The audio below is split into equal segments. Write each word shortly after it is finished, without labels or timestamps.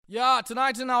Yeah,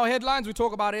 tonight in our headlines, we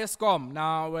talk about Eskom.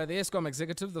 Now, the Eskom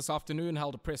executive this afternoon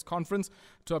held a press conference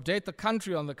to update the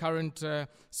country on the current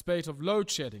spate of load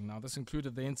shedding. Now, this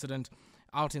included the incident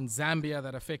out in Zambia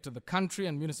that affected the country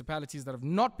and municipalities that have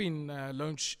not been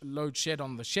load shed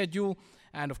on the schedule,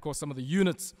 and of course some of the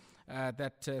units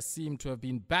that seem to have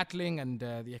been battling and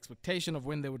the expectation of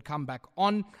when they would come back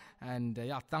on, and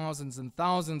thousands and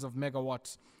thousands of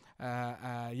megawatts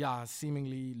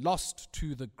seemingly lost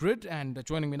to the grid. And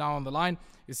joining me now on the line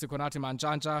is Sikhonathi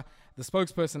Mantshantsha, the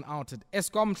spokesperson out at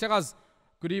Eskom. Mhlekazi,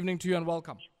 good evening to you and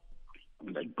welcome.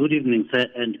 Good evening, sir,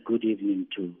 and good evening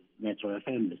to Metro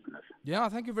FM listeners. Yeah,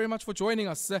 thank you very much for joining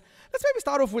us. Let's maybe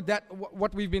start off with that,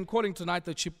 what we've been calling tonight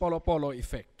the Chipolopolo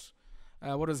effect.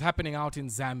 What is happening out in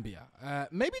Zambia.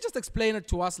 Maybe just explain it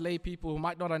to us lay people who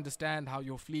might not understand how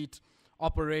your fleet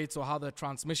operates or how the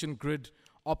transmission grid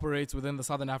operates within the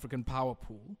Southern African power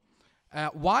pool.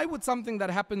 Why would something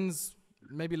that happens,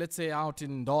 maybe let's say out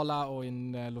in Ndola or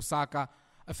in Lusaka,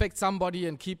 affect somebody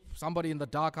and keep somebody in the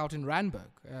dark out in Randburg?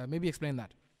 Maybe explain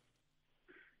that.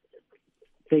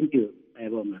 Thank you,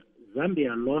 Eboma.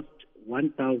 Zambia lost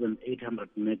 1,800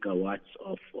 megawatts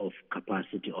of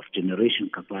capacity, of generation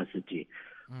capacity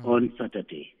on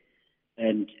Saturday.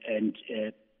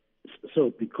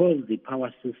 So because the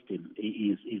power system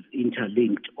is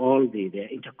interlinked, they're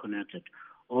interconnected,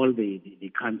 all the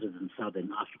countries in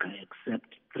Southern Africa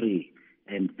except three,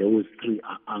 and those three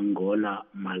are Angola,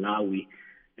 Malawi,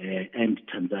 and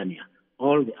Tanzania.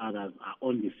 All the others are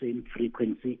on the same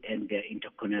frequency and they're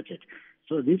interconnected.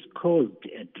 So this caused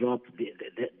a drop,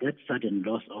 that sudden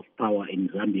loss of power in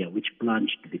Zambia, which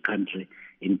plunged the country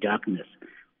in darkness,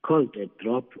 caused a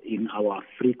drop in our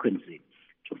frequency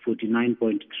to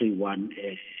 49.31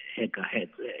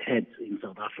 hertz in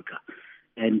South Africa.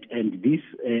 And this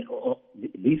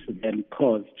then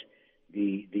caused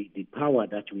the power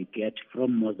that we get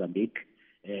from Mozambique,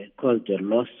 caused a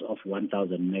loss of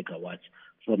 1,000 megawatts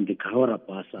from the Cahora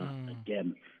Bassa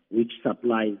dam, which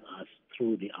supplies us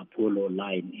through the Apollo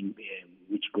line,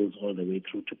 which goes all the way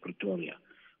through to Pretoria.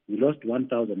 We lost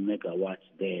 1,000 megawatts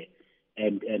there,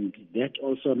 and that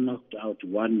also knocked out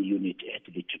one unit at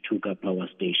the Tutuka power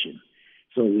station.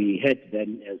 So we had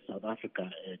then, as South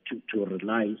Africa, to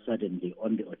rely suddenly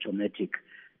on the automatic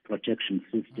protection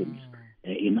systems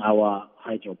in our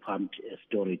hydro-pumped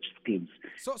storage schemes.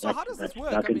 So how does this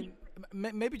work? I mean,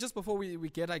 maybe just before we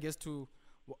get, I guess, to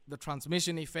the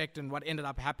transmission effect and what ended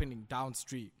up happening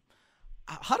downstream.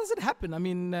 How does it happen? I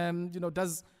mean,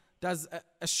 does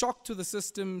a shock to the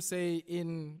system, say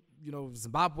in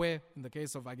Zimbabwe, in the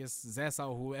case of, I guess, Zesa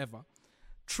or whoever,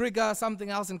 trigger something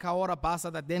else in Cahora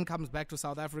Bassa that then comes back to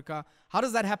South Africa? How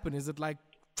does that happen? Is it like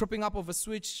tripping up of a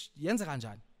switch? That's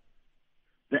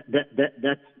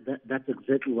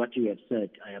exactly what you have said,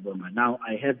 Ayaboma. Now,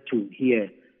 I have to here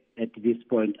at this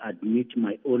point admit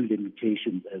my own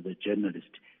limitations as a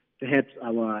journalist. Perhaps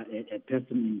a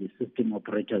person in the system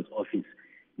operator's office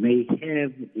may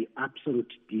have the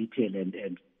absolute detail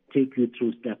and take you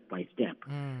through step by step.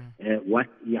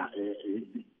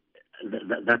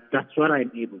 That's what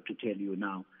I'm able to tell you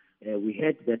now. We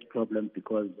had that problem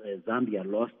because Zambia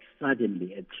lost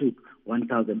suddenly a trip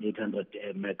 1,800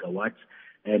 megawatts,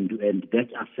 and that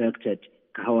affected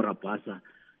Cahora Bassa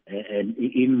and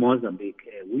in Mozambique,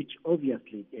 which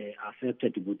obviously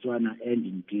affected Botswana and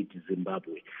indeed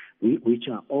Zimbabwe, which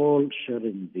are all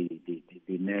sharing the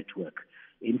network.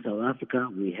 In South Africa,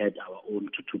 we had our own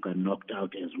Tutuka knocked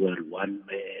out as well,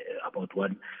 about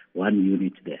one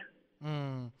unit there.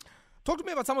 Talk to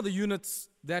me about some of the units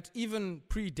that even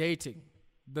predating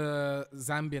the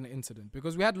Zambian incident,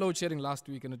 because we had load shedding last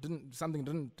week and something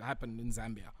didn't happen in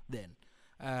Zambia then.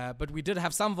 But we did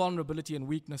have some vulnerability and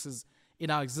weaknesses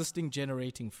in our existing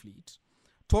generating fleet.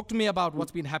 Talk to me about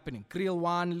what's been happening. Creel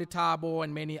 1, Litabo,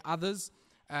 and many others.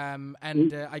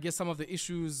 I guess some of the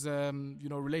issues,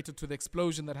 related to the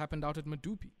explosion that happened out at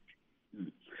Medupi.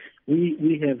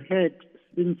 We have had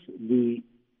since the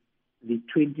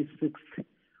 26th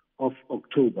of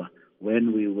October,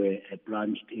 when we were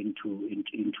plunged into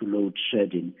load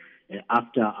shedding,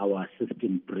 after our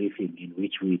system briefing in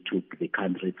which we took the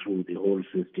country through the whole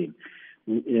system.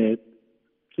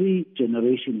 3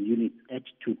 generation units at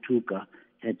Tutuka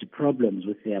had problems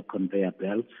with their conveyor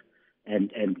belts,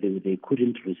 and they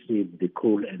couldn't receive the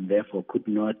coal and therefore could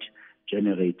not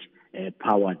generate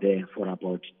power there for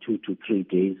about 2 to 3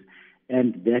 days.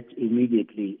 And that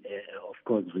immediately, of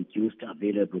course, reduced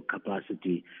available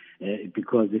capacity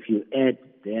because if you add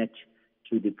that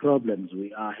to the problems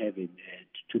we are having,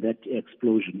 to that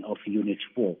explosion of Unit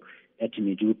 4 at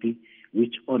Medupi,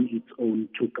 which on its own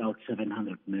took out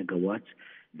 700 megawatts,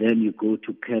 then you go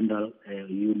to Kendall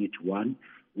Unit 1,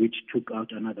 which took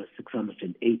out another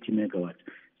 680 megawatts.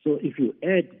 So if you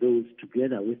add those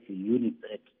together with the units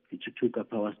at the Chutuka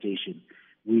power station,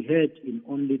 we had in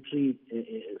only 3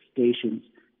 stations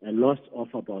a loss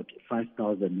of about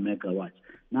 5,000 megawatts.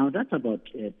 Now that's about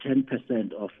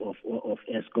 10% of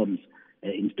Eskom's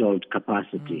installed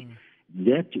capacity.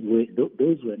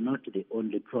 Those were not the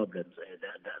only problems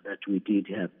that we did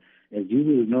have. As you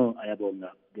will know,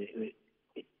 Ayabonga,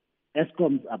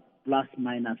 Eskom's are plus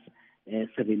minus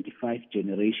 75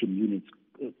 generation units,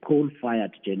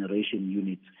 coal-fired generation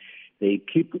units. They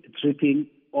keep tripping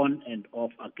on and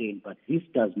off again, but this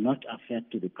does not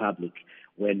affect the public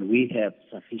when we have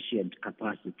sufficient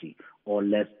capacity or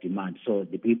less demand. So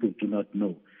the people do not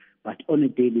know. But on a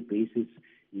daily basis,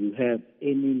 you have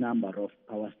any number of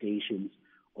power stations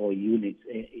or units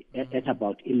at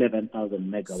about 11,000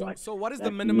 megawatts. So what is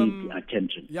the minimum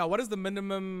attention? Yeah, what is the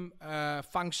minimum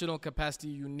functional capacity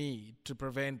you need to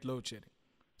prevent load shedding?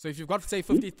 So if you've got, say,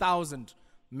 50,000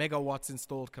 megawatts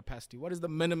installed capacity, what is the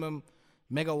minimum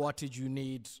megawattage you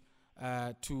need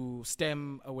to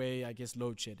stem away, I guess,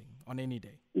 load shedding on any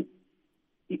day?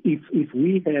 If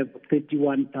we have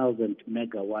 31,000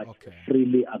 megawatts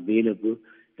freely available,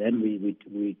 then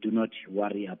we do not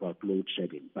worry about load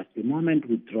shedding. But the moment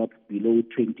we drop below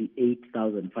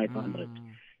 28,500,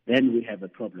 then we have a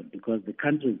problem because the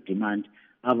country's demand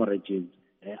averages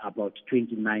about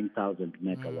 29,000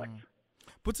 megawatts.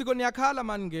 Putsiko niyakhala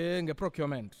man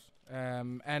nge-procurement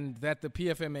and that the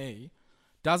PFMA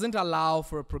doesn't allow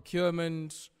for a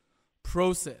procurement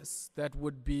process that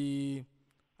would be,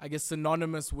 I guess,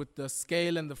 synonymous with the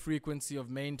scale and the frequency of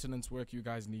maintenance work you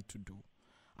guys need to do.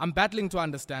 I'm battling to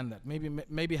understand that.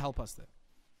 Maybe help us there.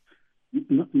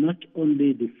 Not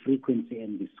only the frequency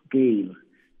and the scale,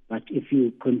 but if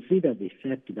you consider the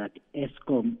fact that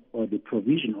Eskom or the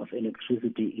provision of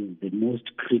electricity is the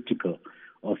most critical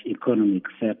of economic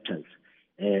factors,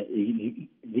 the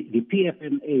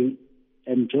PFMA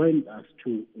enjoins us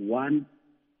to, one,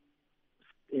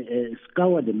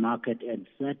 scour the market and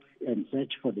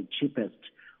search for the cheapest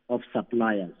of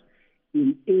suppliers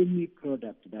in any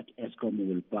product that Eskom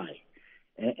will buy.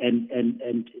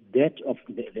 And there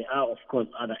are, of course,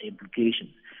 other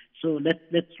implications. So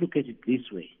let's look at it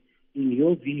this way. In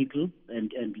your vehicle,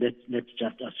 and let's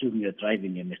just assume you're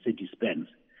driving a Mercedes-Benz,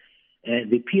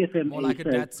 the PFMA more like says, a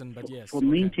Datsun, but yes, for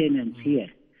maintenance here,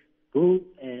 go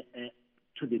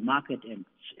to the market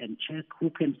and check who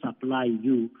can supply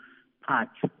you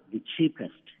parts the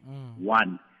cheapest,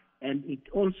 one. And it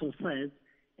also says,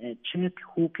 check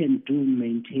who can do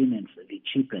maintenance the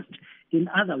cheapest. In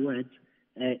other words,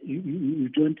 you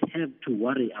don't have to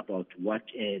worry about what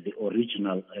the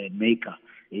original maker,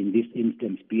 in this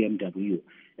instance BMW,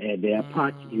 there are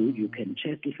parts you can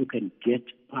check if you can get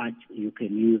parts you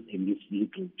can use in this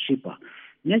vehicle cheaper.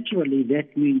 Naturally,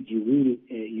 that means you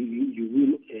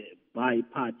will buy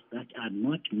parts that are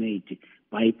not made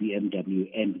by BMW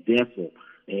and therefore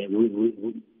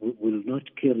will not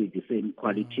carry the same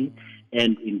quality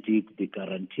and indeed the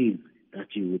guarantees that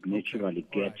you would naturally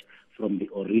get from the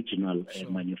original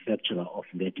manufacturer of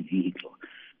that vehicle.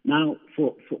 Now,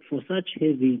 for such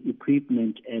heavy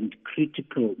equipment and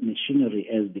critical machinery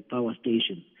as the power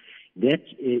stations, that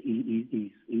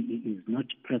is not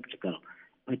practical,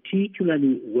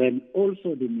 particularly when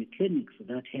also the mechanics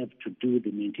that have to do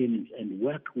the maintenance and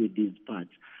work with these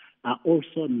parts are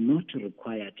also not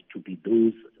required to be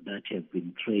those that have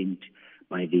been trained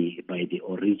by the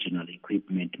original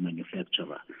equipment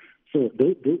manufacturer. So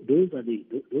those are the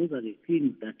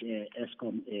things that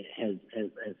Eskom has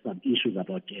some issues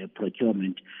about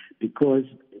procurement, because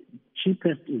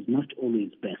cheapest is not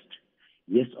always best.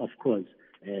 Yes, of course,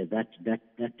 that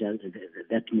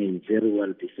may very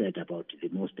well be said about the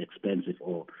most expensive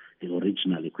or the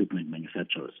original equipment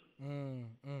manufacturers.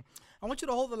 I want you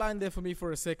to hold the line there for me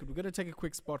for a second. We're going to take a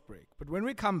quick spot break. But when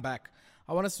we come back,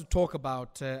 I want us to talk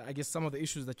about, I guess, some of the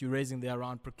issues that you're raising there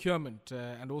around procurement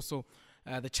and also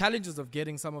the challenges of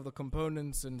getting some of the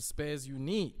components and spares you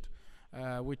need,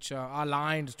 which are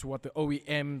aligned to what the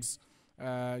OEMs,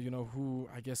 who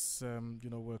I guess,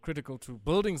 were critical to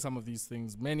building some of these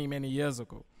things many, many years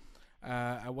ago,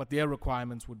 what their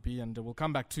requirements would be. And we'll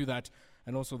come back to that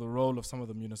and also the role of some of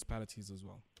the municipalities as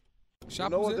well. You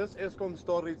know what this Eskom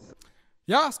story is?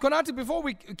 Yeah, Sikhonathi, before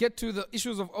we get to the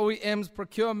issues of OEMs,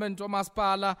 procurement, or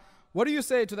Maspala, what do you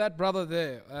say to that brother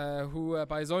there, who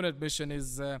by his own admission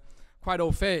is quite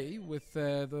au fait with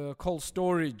the cold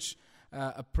storage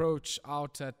approach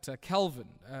out at Kelvin?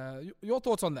 Your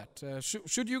thoughts on that?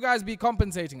 Should you guys be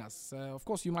compensating us? Of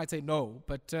course, you might say no,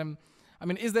 but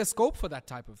is there scope for that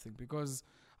type of thing? Because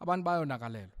abantu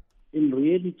bayonakalelwa. In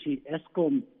reality,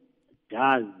 Eskom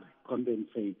does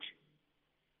compensate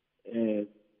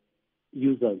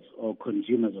users or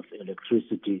consumers of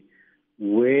electricity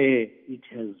where it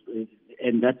has,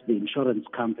 and that's the insurance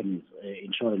companies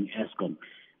insuring Eskom,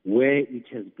 where it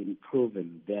has been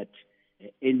proven that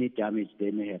any damage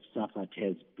they may have suffered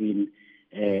has been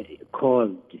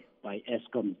caused by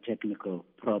Eskom's technical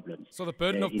problems. So the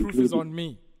burden of proof is on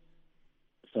me.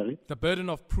 Sorry? The burden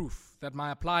of proof that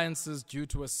my appliances due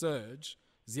to a surge,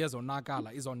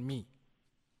 Nagala, is on me.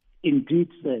 Indeed,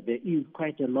 sir, there is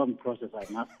quite a long process,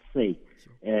 I must say,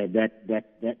 that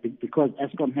because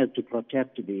Eskom has to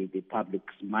protect the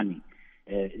public's money.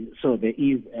 So there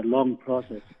is a long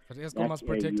process but Eskom must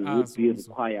protect you us would be also.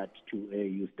 required to.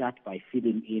 You start by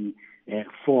filling in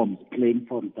forms, claim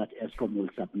forms that Eskom will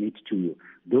submit to you.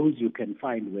 Those you can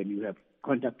find when you have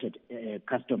contacted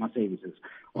customer services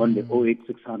on the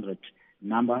 08600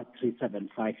 number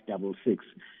 37566.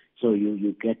 So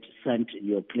you get sent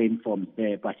your claim forms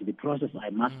there, but the process, I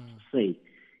must say,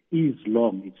 is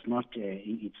long. It's not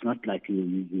like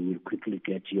you will quickly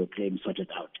get your claim sorted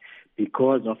out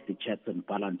because of the checks and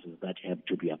balances that have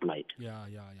to be applied. Yeah.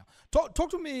 Talk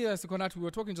to me, Sikhonathi. We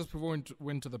were talking just before we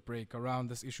went to the break around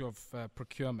this issue of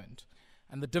procurement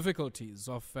and the difficulties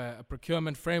of a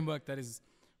procurement framework that is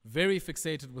very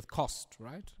fixated with cost,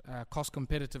 right? Cost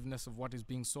competitiveness of what is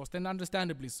being sourced, and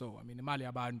understandably so. I mean,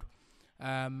 imali abantu.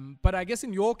 But I guess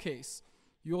in your case,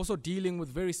 you're also dealing with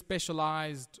very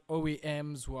specialized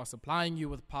OEMs who are supplying you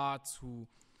with parts who,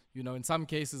 in some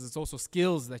cases, it's also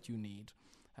skills that you need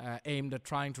aimed at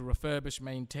trying to refurbish,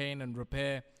 maintain, and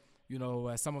repair,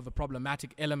 some of the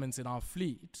problematic elements in our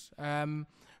fleet.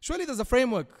 Surely there's a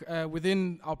framework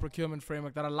within our procurement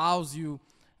framework that allows you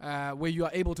where you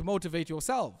are able to motivate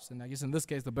yourselves. And I guess in this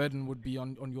case, the burden would be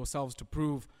on yourselves to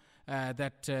prove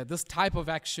that this type of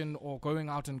action or going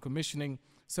out and commissioning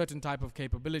certain type of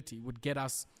capability would get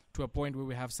us to a point where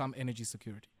we have some energy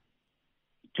security.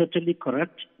 Totally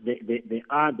correct. There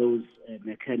are those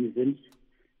mechanisms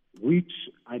which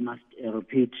I must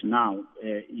repeat now.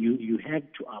 You have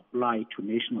to apply to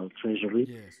National Treasury,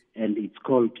 yes. And it's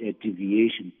called a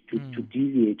deviation to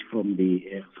deviate from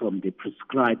the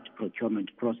prescribed procurement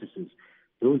processes.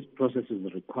 Those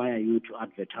processes require you to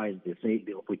advertise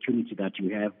the opportunity that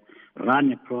you have,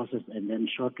 run a process, and then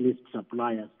shortlist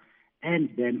suppliers, and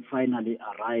then finally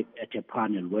arrive at a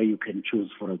panel where you can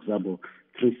choose, for example,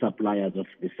 3 suppliers of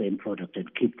the same product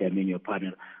and keep them in your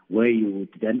panel, where you would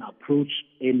then approach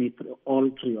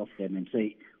all 3 of them and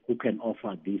say, who can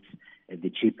offer this the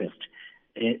cheapest.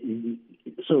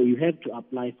 So you have to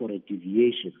apply for a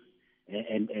deviation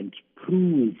and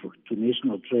prove to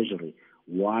National Treasury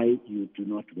why you do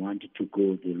not want to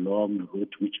go the long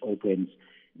route which opens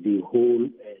the whole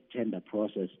tender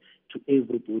process to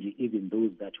everybody, even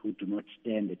those who do not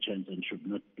stand a chance and should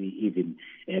not be even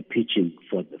pitching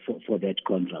for that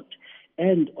contract.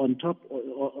 And on top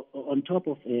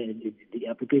of the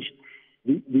application,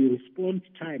 the response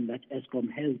time that Eskom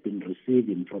has been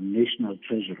receiving from National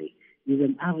Treasury is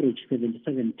an average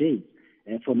 77 days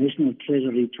for National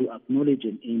Treasury to acknowledge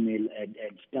an email and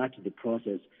start the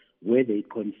process where they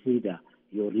consider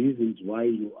your reasons why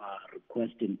you are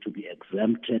requesting to be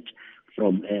exempted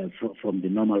from the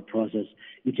normal process.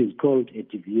 It is called a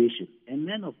deviation. And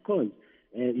then, of course,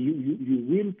 you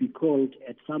will be called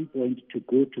at some point to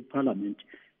go to Parliament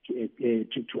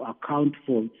to account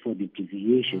for the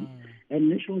deviation. And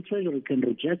National Treasury can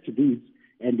reject these,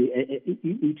 and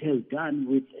it has done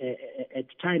with, at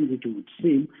times it would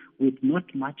seem, with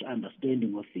not much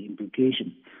understanding of the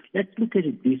implications. Let's look at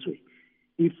it this way.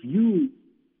 If you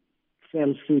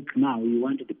fell sick now, you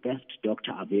want the best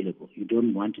doctor available. You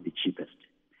don't want the cheapest.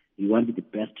 You want the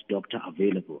best doctor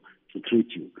available to treat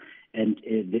you. And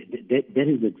that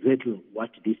is exactly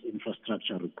what this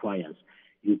infrastructure requires.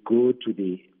 You go to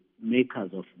the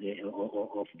makers of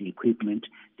the equipment,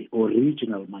 the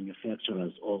original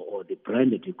manufacturers or the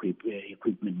branded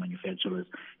equipment manufacturers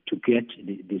to get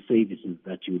the services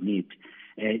that you need.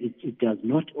 It does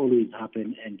not always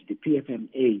happen, and the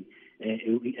PFMA,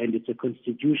 and it's a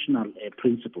constitutional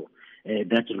principle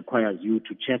that requires you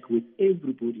to check with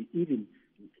everybody, even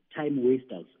time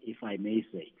wasters, if I may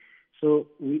say. So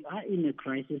we are in a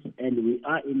crisis, and we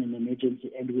are in an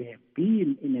emergency, and we have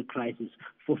been in a crisis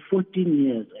for 14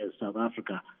 years as South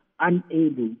Africa,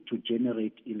 unable to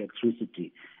generate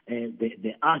electricity.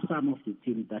 There are some of the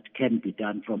things that can be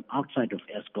done from outside of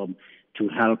Eskom to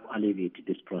help alleviate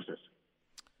this process.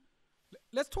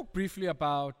 Let's talk briefly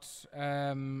about,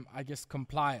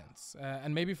 compliance.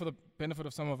 And maybe for the benefit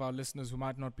of some of our listeners who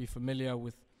might not be familiar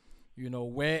with,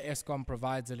 where Eskom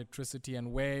provides electricity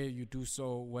and where you do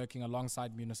so working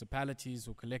alongside municipalities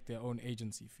who collect their own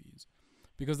agency fees.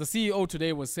 Because the CEO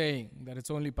today was saying that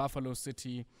it's only Buffalo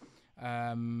City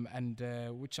and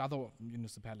which other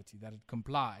municipality that had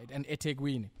complied, and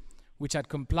eThekwini, which had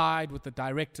complied with the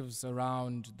directives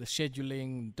around the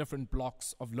scheduling, different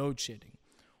blocks of load shedding.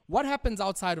 What happens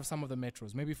outside of some of the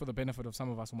metros, maybe for the benefit of some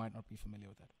of us who might not be familiar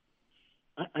with that?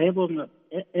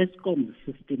 Eskom's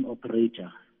system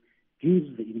operator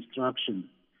gives the instruction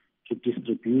to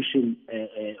distribution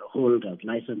holders,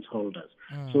 license holders.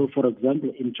 So, for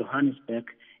example, in Johannesburg,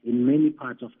 in many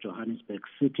parts of Johannesburg,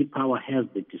 City Power has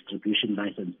the distribution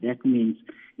license. That means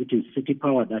it is City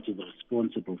Power that is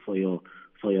responsible for your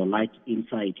light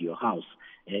inside your house.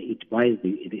 It buys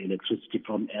the electricity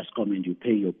from Eskom and you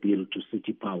pay your bill to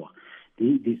City Power.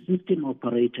 The system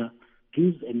operator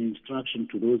gives an instruction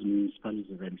to those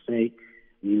municipalities and say,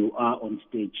 you are on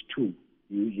stage 2.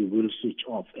 You will switch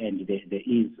off, and there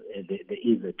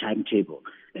is a timetable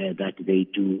that they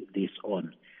do this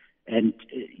on. And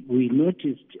we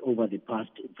noticed over the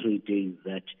past 3 days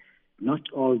that not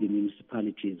all the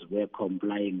municipalities were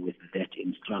complying with that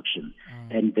instruction,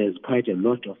 and there's quite a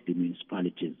lot of the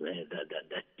municipalities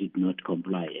that did not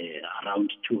comply,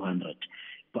 around 200.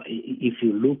 But if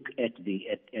you look at the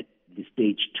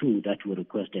stage 2 that were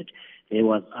requested, there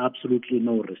was absolutely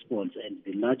no response, and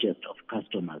the largest of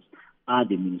customers are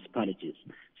the municipalities.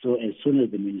 So as soon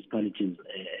as the municipalities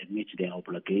meet their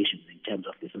obligations in terms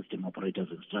of the system operator's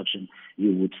instruction,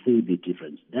 you would see the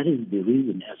difference. That is the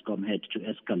reason Eskom had to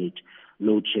escalate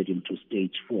load shedding to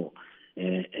stage 4.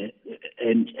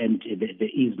 And there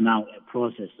is now a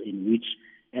process in which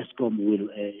Eskom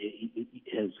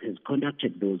has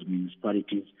contacted those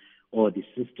municipalities or the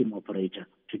system operator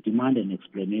to demand an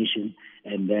explanation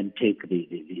and then take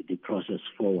the process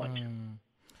forward.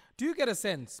 Do you get a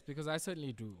sense, because I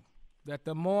certainly do, that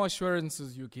the more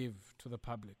assurances you give to the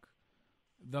public,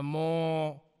 the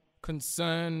more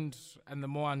concerned and the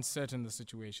more uncertain the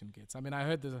situation gets? I mean, I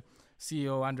heard the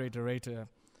CEO, Andre de Ruyter,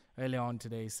 earlier on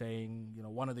today saying,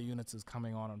 one of the units is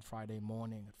coming on Friday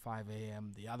morning at 5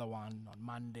 a.m., the other one on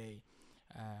Monday,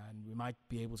 and we might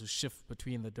be able to shift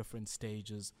between the different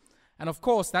stages. And of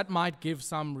course, that might give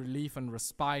some relief and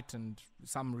respite and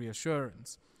some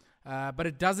reassurance. But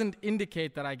it doesn't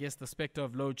indicate that, I guess, the specter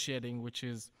of load shedding, which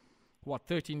is,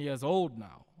 13 years old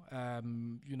now,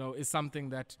 is something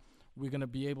that we're going to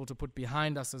be able to put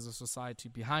behind us as a society,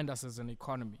 behind us as an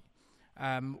economy.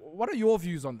 What are your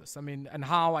views on this? I mean, and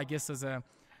how, I guess, as a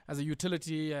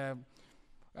utility,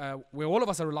 where all of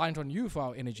us are reliant on you for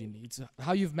our energy needs,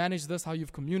 how you've managed this, how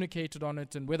you've communicated on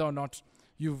it, and whether or not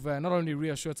you've not only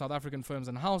reassured South African firms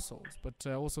and households, but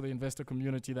also the investor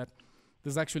community that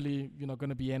there's actually, going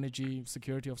to be energy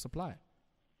security of supply.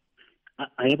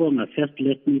 First,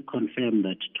 let me confirm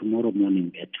that tomorrow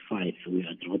morning at 5, we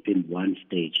are dropping one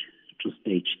stage to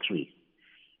stage 3.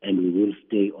 And we will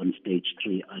stay on stage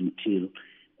 3 until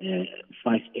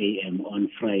 5 a.m. on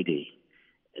Friday.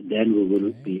 Then we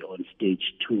will be on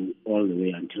stage 2 all the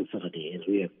way until Saturday, as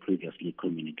we have previously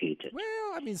communicated.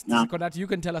 Well, I mean, Sikhonathi, you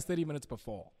can tell us 30 minutes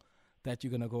before that you're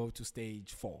going to go to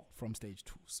stage 4 from stage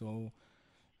 2. So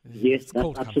yes,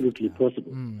 that's absolutely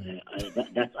possible.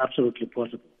 That's absolutely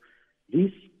possible.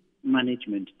 This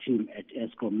management team at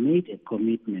Eskom made a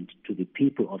commitment to the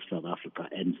people of South Africa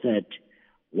and said,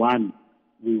 1,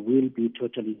 we will be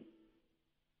totally...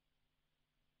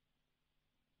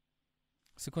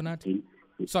 Sikhonathi?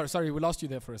 Sorry, we lost you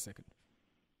there for a second.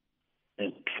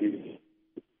 There's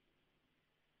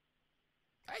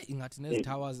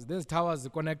towers, the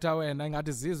connector, and I got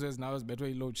diseases now is better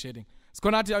load shedding.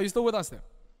 Sikhonathi, are you still with us there?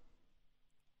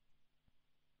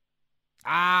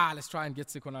 Let's try and get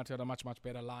Sikhonathi at a much, much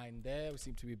better line there. We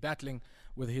seem to be battling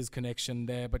with his connection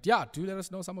there. But yeah, do let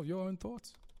us know some of your own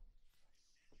thoughts.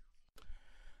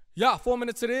 Yeah, 4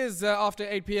 minutes it is after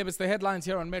 8 p.m. It's the headlines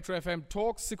here on Metro FM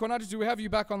Talks. Sikhonathi, do we have you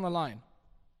back on the line?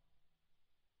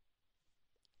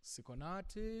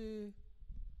 Sikhonathi.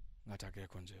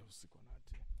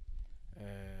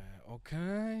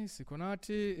 Okay,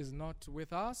 Sikhonathi is not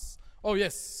with us. Oh,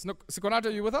 yes. Sikhonathi,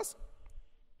 are you with us?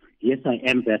 Yes, I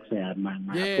am back, sir.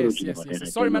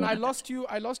 Yes. Sorry, man, I lost you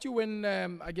when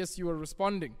I guess you were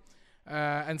responding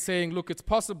and saying, look, it's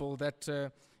possible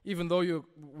that even though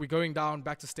we're going down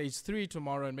back to stage 3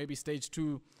 tomorrow and maybe stage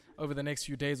 2 over the next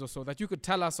few days or so, that you could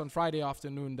tell us on Friday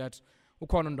afternoon that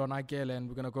and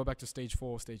we're going to go back to stage 4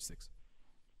 or stage 6.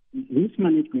 This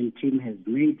management team has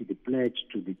made the pledge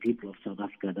to the people of South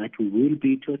Africa that we will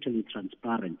be totally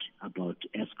transparent about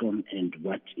Eskom and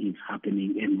what is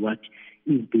happening and what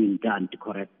is being done to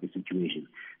correct the situation.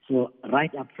 So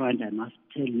right up front, I must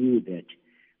tell you that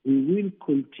we will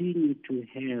continue to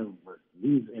have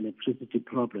these electricity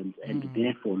problems and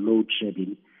therefore load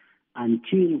shedding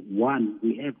until, one,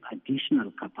 we have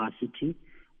additional capacity,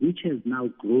 which has now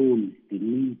grown, the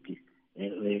need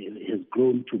has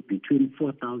grown to between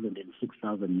 4,000 and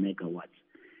 6,000 megawatts.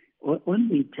 On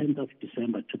the 10th of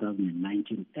December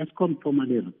 2019, Eskom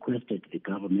formally requested the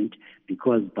government,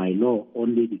 because by law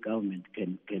only the government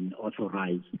can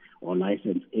authorize or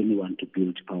license anyone to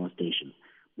build power stations.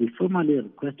 We formally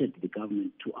requested the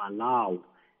government to allow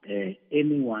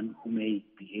anyone who may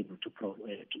be able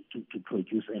to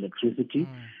produce electricity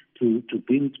to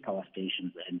build power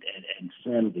stations and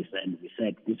sell this, and we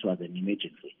said this was an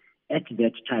emergency. At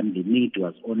that time, the need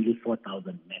was only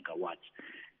 4,000 megawatts.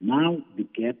 Now the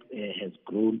gap has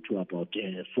grown to about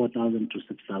 4,000 to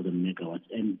 6,000 megawatts,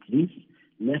 and this,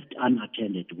 left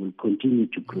unattended, will continue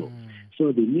to grow.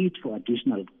 So the need for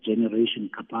additional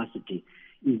generation capacity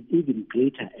is even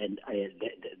greater, and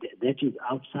that is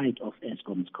outside of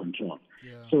Eskom's control.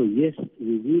 Yeah. So yes,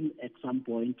 we will at some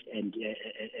point, and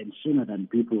sooner than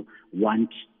people want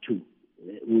to,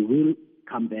 we will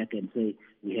come back and say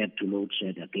we have to load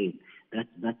shed again.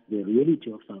 That's the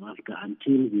reality of South Africa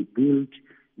until we build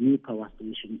new power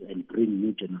stations and bring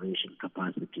new generation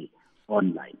capacity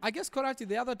online. I guess, Sikhonathi,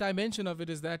 the other dimension of it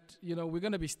is that, we're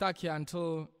going to be stuck here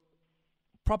until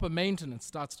proper maintenance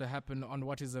starts to happen on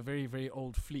what is a very, very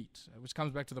old fleet, which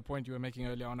comes back to the point you were making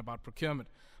earlier on about procurement.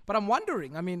 But I'm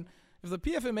wondering, if the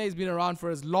PFMA has been around for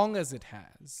as long as it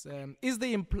has, is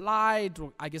the implied,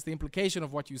 or I guess the implication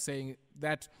of what you're saying,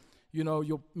 that,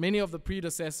 many of the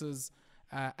predecessors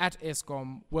at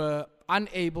Eskom were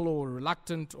unable or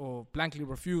reluctant or blankly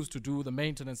refused to do the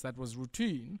maintenance that was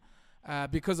routine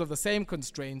because of the same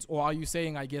constraints? Or are you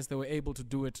saying, I guess, they were able to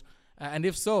do it? And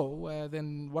if so,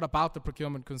 then what about the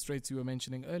procurement constraints you were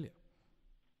mentioning earlier?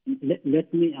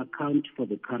 Let me account for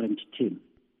the current team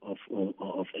of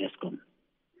Eskom.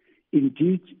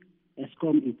 Indeed,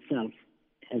 Eskom itself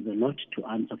has a lot to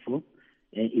answer for.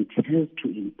 It has to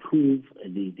improve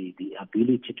the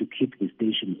ability to keep the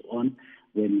stations on.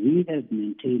 When we have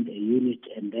maintained a unit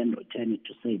and then return it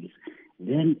to service,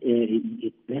 then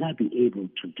it better be able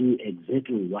to do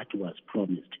exactly what was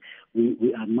promised.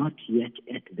 We are not yet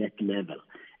at that level.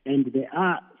 And there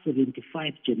are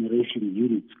 75 generation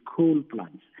units, coal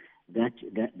plants, that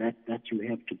you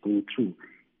have to go through.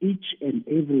 Each and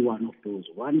every one of those,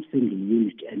 one single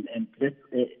unit, and that's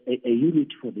a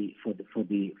unit for the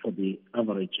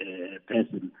average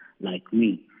person like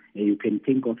me. You can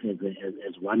think of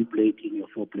as one plate in your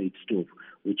 4-plate stove,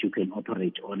 which you can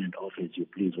operate on and off as you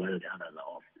please while the others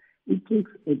are off. It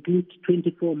takes at least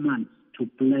 24 months to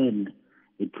plan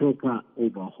the proper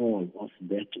overhaul of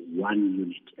that one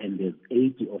unit, and there's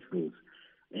 80 of those.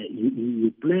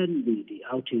 You plan the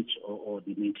outage or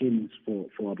the maintenance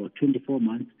for about 24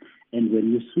 months, and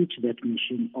when you switch that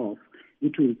machine off,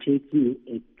 it will take you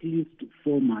at least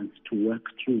 4 months to work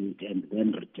through it and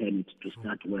then return it to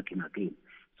start working again.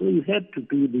 So you have to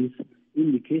do this,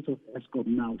 in the case of Eskom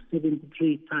now,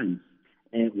 73 times,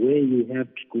 where you have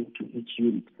to go to each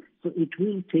unit. So it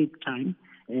will take time.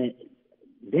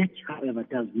 That, however,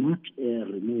 does not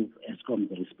remove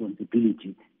Eskom's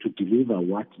responsibility to deliver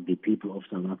what the people of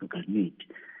South Africa need.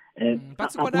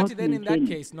 But Sikhonathi, then in that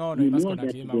case, no, you must there have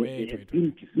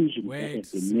been decisions that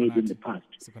have been made in the past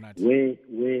where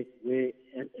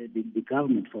the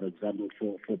government, for example,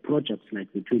 for projects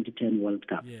like the 2010 World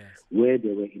Cup, where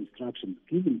there were instructions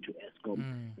given to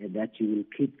Eskom that you will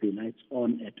keep the lights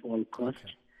on at all costs.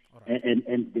 Okay.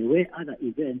 And there were other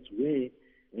events where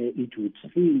it would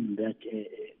seem that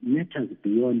matters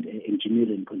beyond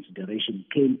engineering consideration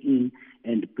came in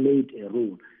and played a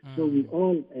role. So we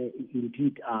all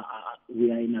indeed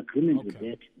we are in agreement with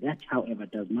that. That, however,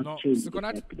 does not change the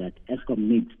fact that Eskom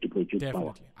needs to produce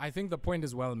power. I think the point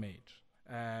is well made,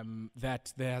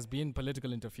 that there has been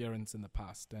political interference in the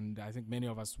past, and I think many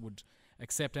of us would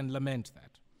accept and lament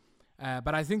that.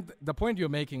 But I think the point you're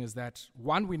making is that,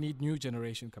 one, we need new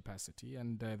generation capacity,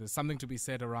 and there's something to be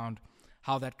said around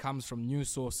how that comes from new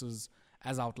sources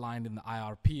as outlined in the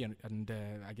IRP, and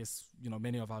I guess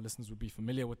many of our listeners would be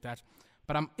familiar with that.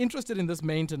 But I'm interested in this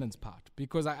maintenance part,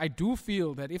 because I do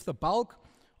feel that if the bulk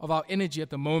of our energy at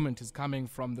the moment is coming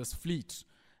from this fleet,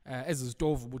 as is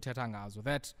Dov Butetangazo,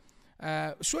 that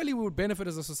surely we would benefit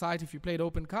as a society if you played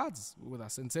open cards with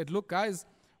us and said, look, guys,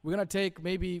 we're going to take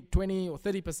maybe 20 or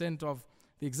 30% of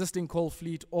the existing coal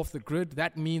fleet off the grid.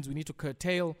 That means we need to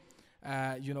curtail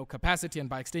capacity and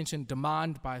by extension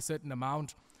demand by a certain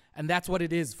amount. And that's what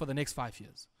it is for the next 5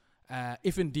 years,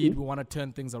 if indeed we want to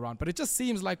turn things around. But it just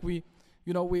seems like we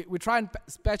try and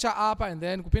patch up and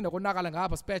then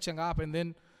and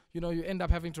then you end up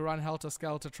having to run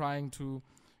helter-skelter trying to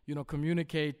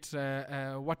communicate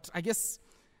what I guess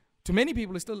to many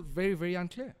people is still very, very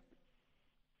unclear.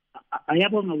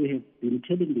 Ayabonga, we have been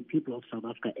telling the people of South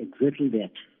Africa exactly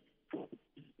that for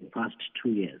the past 2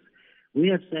 years. We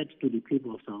have said to the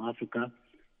people of South Africa,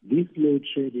 this load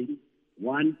shedding,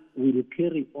 one, will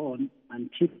carry on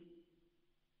until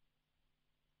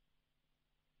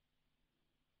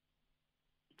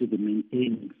to the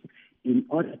maintenance in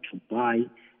order to buy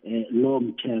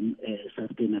long-term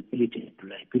sustainability and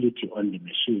reliability on the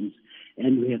machines.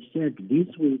 And we have said this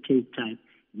will take time.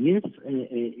 Yes,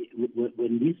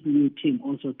 when this new team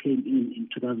also came in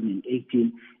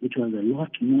 2018, it was a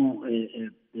lot more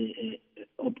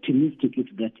optimistic, if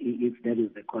that is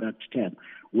the correct term,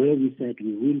 where we said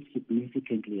we will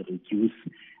significantly reduce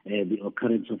the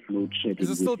occurrence of load shedding. Is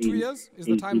it still 2 years? Is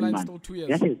the timeline still 2 years?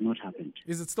 That has not happened.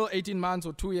 Is it still 18 months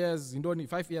or 2 years? You don't need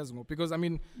 5 years more? Because, I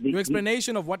mean, your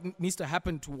explanation of what needs to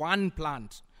happen to one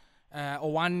plant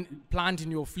or one plant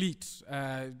in your fleet,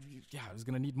 it's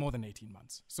going to need more than 18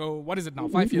 months. So what is it now,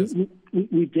 5 years?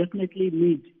 We definitely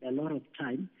need a lot of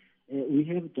time. We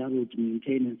have doubled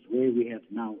maintenance where we have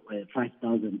now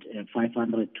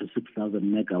 5,500 to 6,000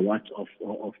 megawatts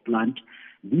of plant.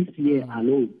 This year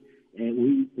alone,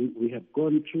 we have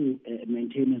gone through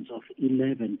maintenance of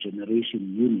 11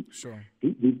 generation units. Sure.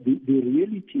 The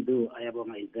reality, though,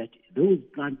 Ayabonga, is that those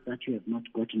plants that you have not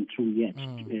gotten through yet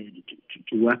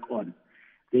to work on,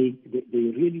 they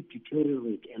really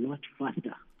deteriorate a lot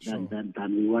faster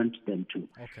than we want them to.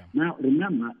 Okay. Now,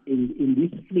 remember, in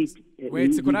this fleet...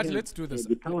 Wait, Sikhonathi, let's do this.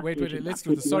 Wait, let's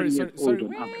do this. Sorry.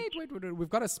 Wait. We've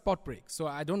got a spot break, so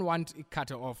I don't want it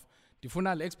cut off.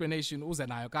 Difuna le explanation uze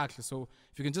nayo kahle, so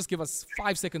if you can just give us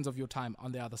 5 seconds of your time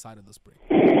on the other side of this break.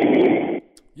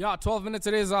 Yeah, 12 minutes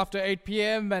it is after 8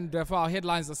 p.m. and for our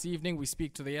headlines this evening, we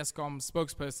speak to the Eskom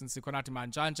spokesperson, Sikhonathi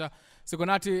Mantshantsha.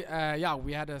 Sikhonathi,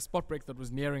 we had a spot break that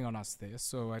was nearing on us there,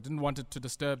 so I didn't want it to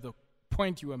disturb the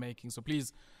point you were making. So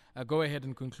please go ahead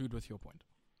and conclude with your point.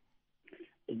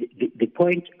 The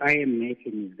point I am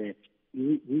making is that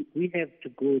we have to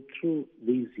go through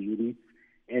these units,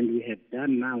 and we have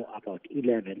done now about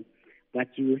 11, but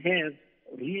you have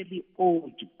really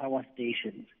old power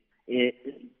stations.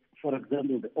 For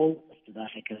example, the oldest that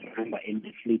I can remember in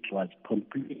the fleet was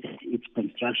completed, its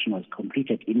construction was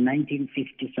completed in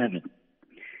 1957.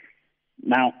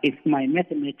 Now, if my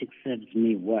mathematics serves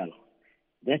me well,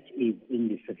 that is in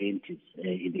the 70s,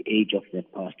 in the age of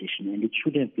that power station, and it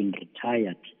should have been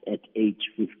retired at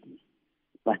age 50.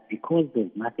 But because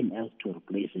there's nothing else to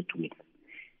replace it with,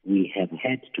 we have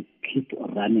had to keep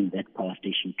running that power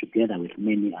station together with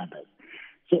many others.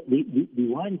 So the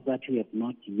ones that we have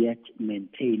not yet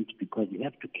maintained, because you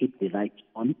have to keep the lights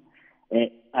on,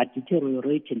 are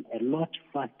deteriorating a lot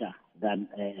faster than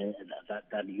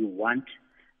you want,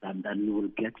 than you will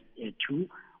get to,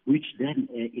 which then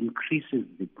increases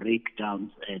the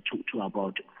breakdowns to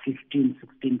about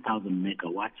 16,000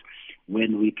 megawatts,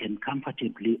 when we can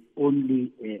comfortably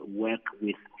only work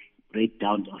with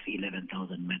breakdowns of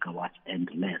 11,000 megawatts and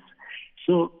less.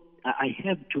 So I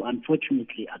have to,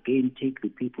 unfortunately, again take the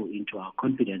people into our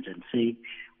confidence and say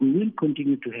we will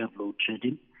continue to have load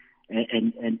shedding,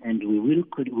 and we will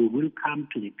come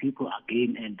to the people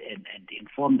again and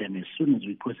inform them as soon as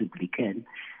we possibly can.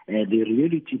 The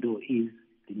reality, though, is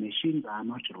the machines are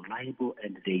not reliable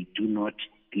and they do not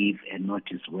give a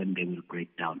notice when they will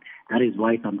break down. That is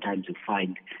why sometimes you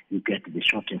find you get the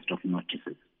shortest of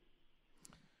notices.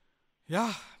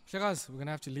 Yeah, Mhlekazi, we're going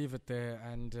to have to leave it there.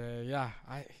 And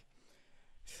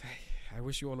I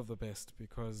wish you all of the best,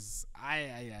 because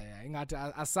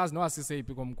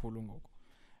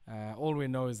all we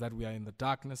know is that we are in the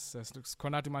darkness.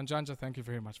 Sikhonathi Mantshantsha, thank you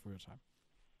very much for your time.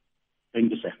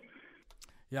 Thank you, sir.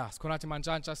 Yeah, Sikhonathi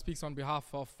Mantshantsha speaks on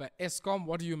behalf of Eskom.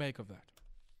 What do you make of that?